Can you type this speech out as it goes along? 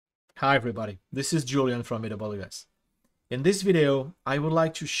Hi everybody, this is Julian from AWS. In this video, I would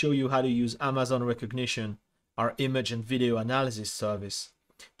like to show you how to use Amazon Rekognition, our image and video analysis service,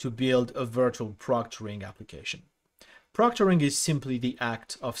 to build a virtual proctoring application. Proctoring is simply the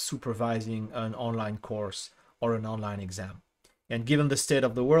act of supervising an online course or an online exam. And given the state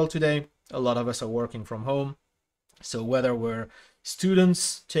of the world today, a lot of us are working from home. So whether we're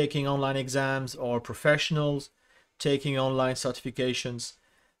students taking online exams or professionals taking online certifications,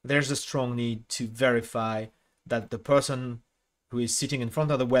 there's a strong need to verify that the person who is sitting in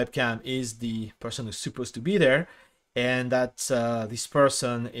front of the webcam is the person who's supposed to be there, and that this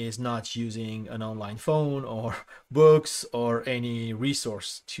person is not using an online phone or books or any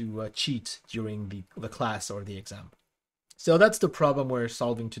resource to cheat during the class or the exam. So that's the problem we're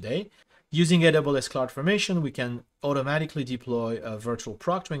solving today. Using AWS CloudFormation, we can automatically deploy a virtual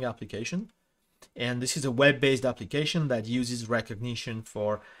proctoring application. And this is a web-based application that uses Rekognition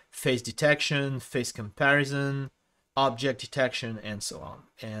for face detection, face comparison, object detection, and so on.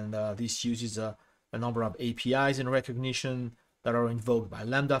 And this uses a number of APIs in Rekognition that are invoked by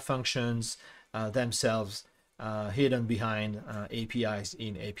Lambda functions themselves, hidden behind APIs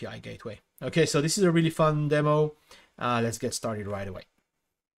in API Gateway. Okay, so this is a really fun demo. Let's get started right away.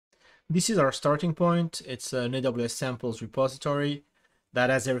 This is our starting point. It's an AWS samples repository that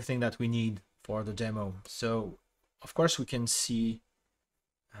has everything that we need for the demo. So of course we can see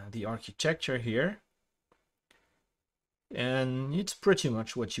the architecture here, and it's pretty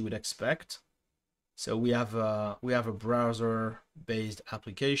much what you would expect. So we have a browser-based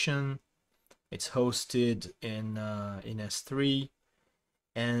application. It's hosted in S3,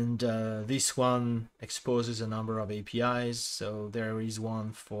 and this one exposes a number of APIs. So there is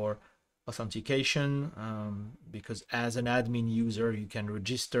one for authentication, because as an admin user you can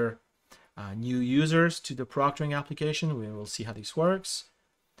register new users to the proctoring application. We will see how this works.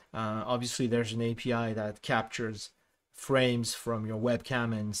 Obviously there's an API that captures frames from your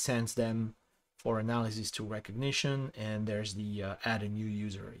webcam and sends them for analysis to Rekognition, and there's the add a new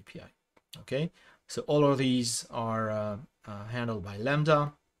user API. Okay, so all of these are handled by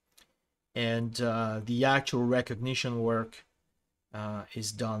Lambda, and the actual Rekognition work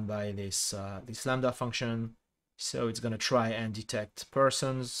is done by this Lambda function. So it's going to try and detect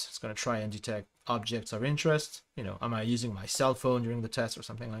persons. It's going to try and detect objects of interest. You know, am I using my cell phone during the test or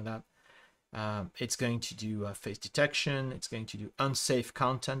something like that? It's going to do face detection. It's going to do unsafe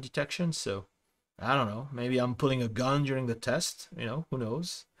content detection. So I don't know, maybe I'm pulling a gun during the test. You know, who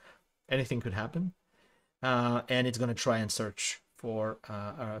knows? Anything could happen. And it's going to try and search for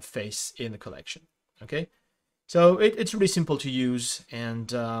a face in the collection. Okay. So it's really simple to use,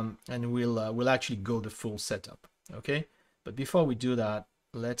 and we'll actually go the full setup, okay? But before we do that,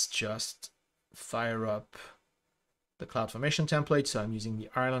 let's just fire up the CloudFormation template. So I'm using the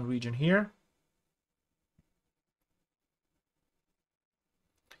Ireland region here.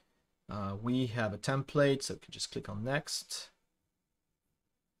 We have a template, so you can just click on next.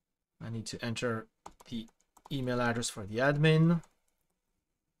 I need to enter the email address for the admin.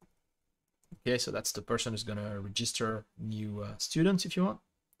 Okay, so that's the person who's going to register new students if you want.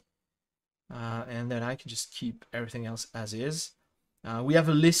 And then I can just keep everything else as is. We have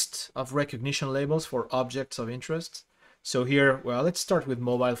a list of Rekognition labels for objects of interest. So here, well, let's start with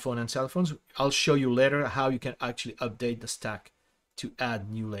mobile phone and cell phones. I'll show you later how you can actually update the stack to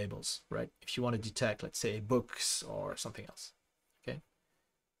add new labels, right? If you want to detect, let's say, books or something else. Okay,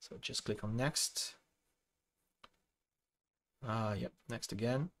 so just click on next. Yep, next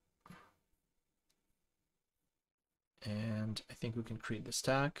again. And I think we can create the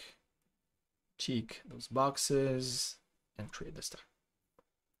stack, check those boxes, and create the stack.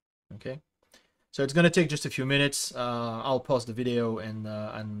 Okay, so it's going to take just a few minutes. I'll pause the video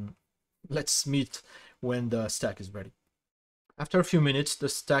and let's meet when the stack is ready. After a few minutes, the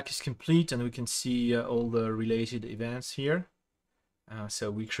stack is complete, and we can see all the related events here. So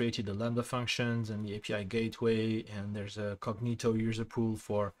we created the Lambda functions and the API gateway, and there's a Cognito user pool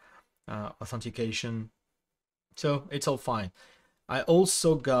for authentication. So it's all fine. I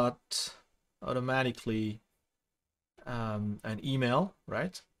also got automatically an email,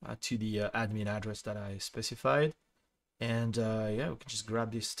 right, to the admin address that I specified. And yeah, we can just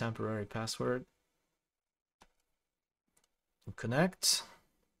grab this temporary password and connect.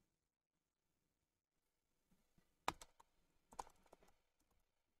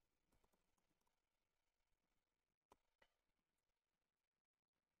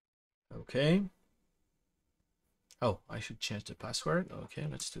 Okay. Oh, I should change the password. Okay,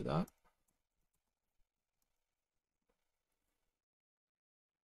 let's do that.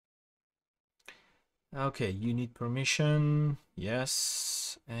 Okay, you need permission.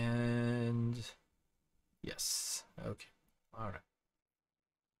 Yes, and yes. Okay. All right.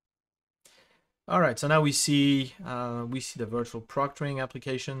 All right. So now we see the virtual proctoring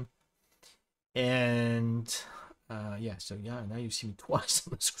application, and yeah. So yeah, now you see me twice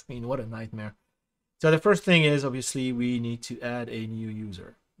on the screen. What a nightmare. So the first thing is obviously we need to add a new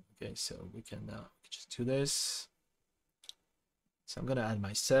user. Okay, so we can just do this. So I'm gonna add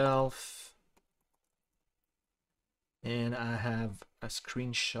myself, and I have a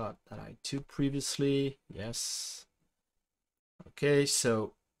screenshot that I took previously. Yes. Okay,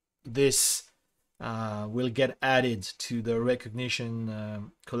 so this will get added to the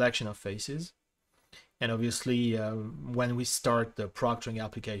Rekognition collection of faces. And obviously, when we start the proctoring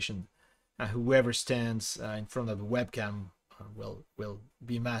application, whoever stands in front of the webcam will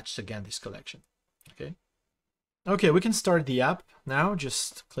be matched against this collection. Okay. Okay, we can start the app now.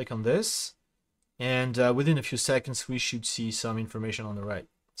 Just click on this, and within a few seconds, we should see some information on the right.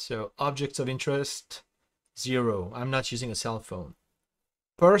 So objects of interest, 0. I'm not using a cell phone.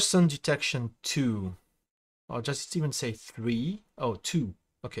 Person detection 2. Or does it even say 3? Oh, 2.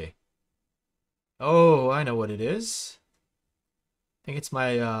 Okay. Oh, I know what it is. I think it's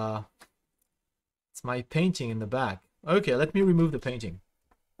my painting in the back. Okay, let me remove the painting.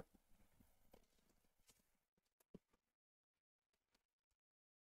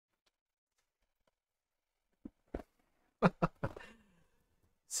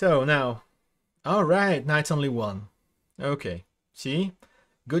 So now, all right, now it's only 1. Okay, see?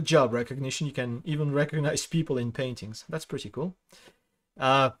 Good job, Rekognition. You can even recognize people in paintings. That's pretty cool.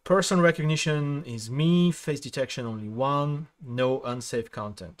 Person recognition is me. Face detection only 1. No unsafe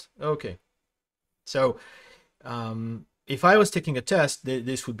content. Okay. So if I was taking a test,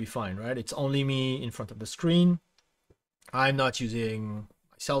 this would be fine, right? It's only me in front of the screen. I'm not using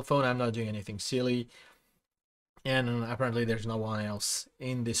my cell phone. I'm not doing anything silly. And apparently there's no one else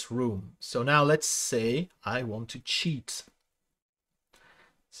in this room. So now let's say I want to cheat.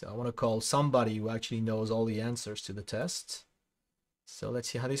 So I want to call somebody who actually knows all the answers to the test. So let's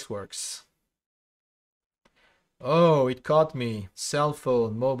see how this works. Oh, it caught me. Cell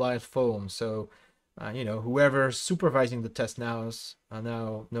phone, mobile phone. So, you know, whoever's supervising the test now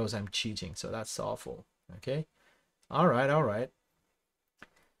knows I'm cheating. So that's awful. Okay. All right. All right.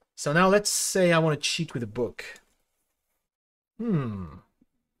 So now let's say I want to cheat with a book.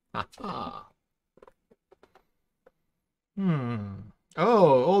 Aha.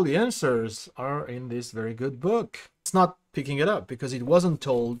 Oh, all the answers are in this very good book. It's not picking it up because it wasn't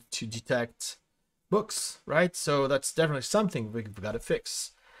told to detect books, right? So that's definitely something we've got to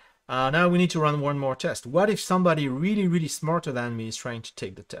fix. Now we need to run one more test. What if somebody really, really smarter than me is trying to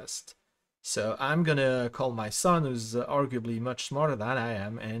take the test? So I'm gonna call my son, who's arguably much smarter than I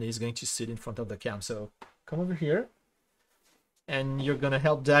am, and he's going to sit in front of the cam. So come over here, and you're gonna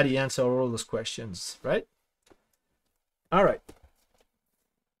help Daddy answer all those questions, right? All right.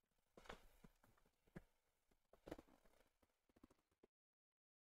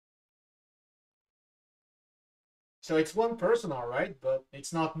 So it's one person, all right, but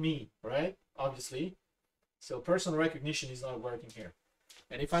it's not me, right? Obviously. So person recognition is not working here.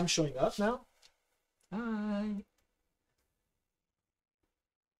 And if I'm showing up now, hi.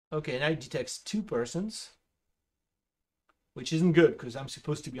 Okay, now it detects 2 persons, which isn't good because I'm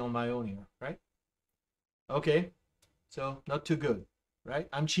supposed to be on my own here, right? Okay, so not too good, right?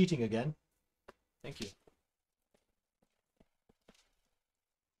 I'm cheating again. Thank you.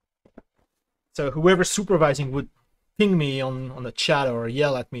 So whoever's supervising would ping me on the chat or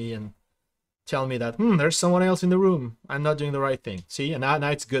yell at me and tell me that, there's someone else in the room. I'm not doing the right thing. See, and now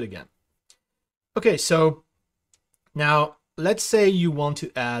it's good again. Okay, so now let's say you want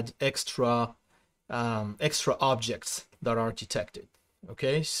to add extra objects that are detected.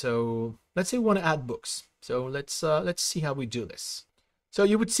 Okay, so let's say we want to add books. So let's see how we do this. So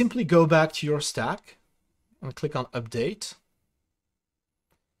you would simply go back to your stack and click on update.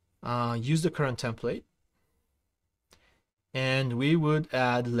 Use the current template, and we would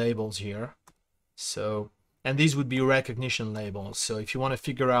add labels here. So, and these would be recognition labels. So if you want to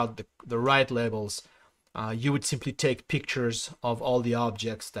figure out the right labels, you would simply take pictures of all the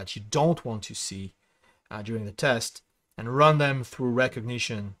objects that you don't want to see during the test and run them through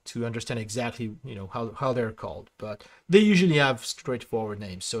Rekognition to understand exactly, you know, how they're called. But they usually have straightforward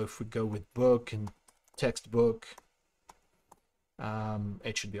names. So if we go with book and textbook,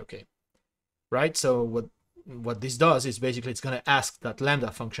 it should be okay, right? So what this does is basically it's going to ask that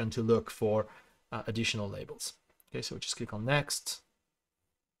Lambda function to look for additional labels. Okay, so just click on next,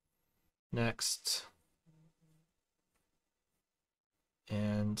 next,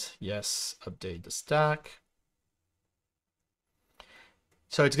 And yes, update the stack.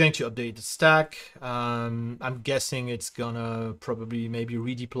 So it's going to update the stack. I'm guessing it's gonna probably maybe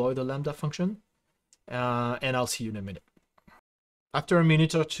redeploy the Lambda function. And I'll see you in a minute. After a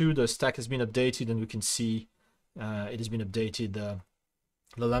minute or two, the stack has been updated, and we can see it has been updated, the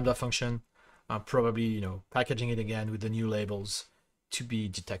Lambda function, probably packaging it again with the new labels to be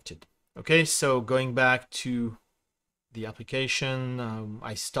detected. Okay, so going back to the application,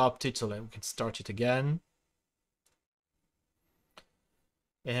 I stopped it so that we can start it again.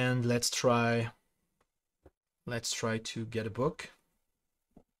 And let's try to get a book.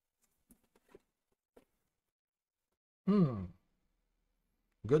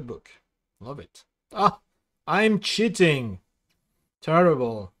 Good book. Love it. Ah, I'm cheating.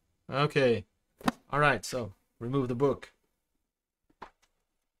 Terrible. Okay. All right, so remove the book.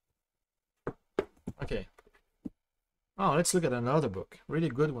 Okay. Oh, let's look at another book. Really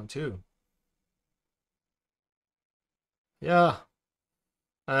good one too. Yeah.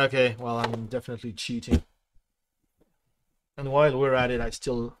 Okay, well, I'm definitely cheating. And while we're at it,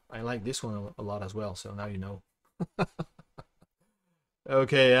 I like this one a lot as well, so now you know.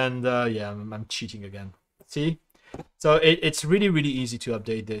 Okay, and yeah, I'm cheating again. See? So it's really, really easy to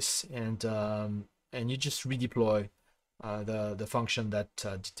update this, and you just redeploy the function that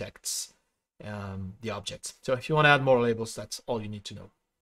detects the objects. So if you want to add more labels, that's all you need to know.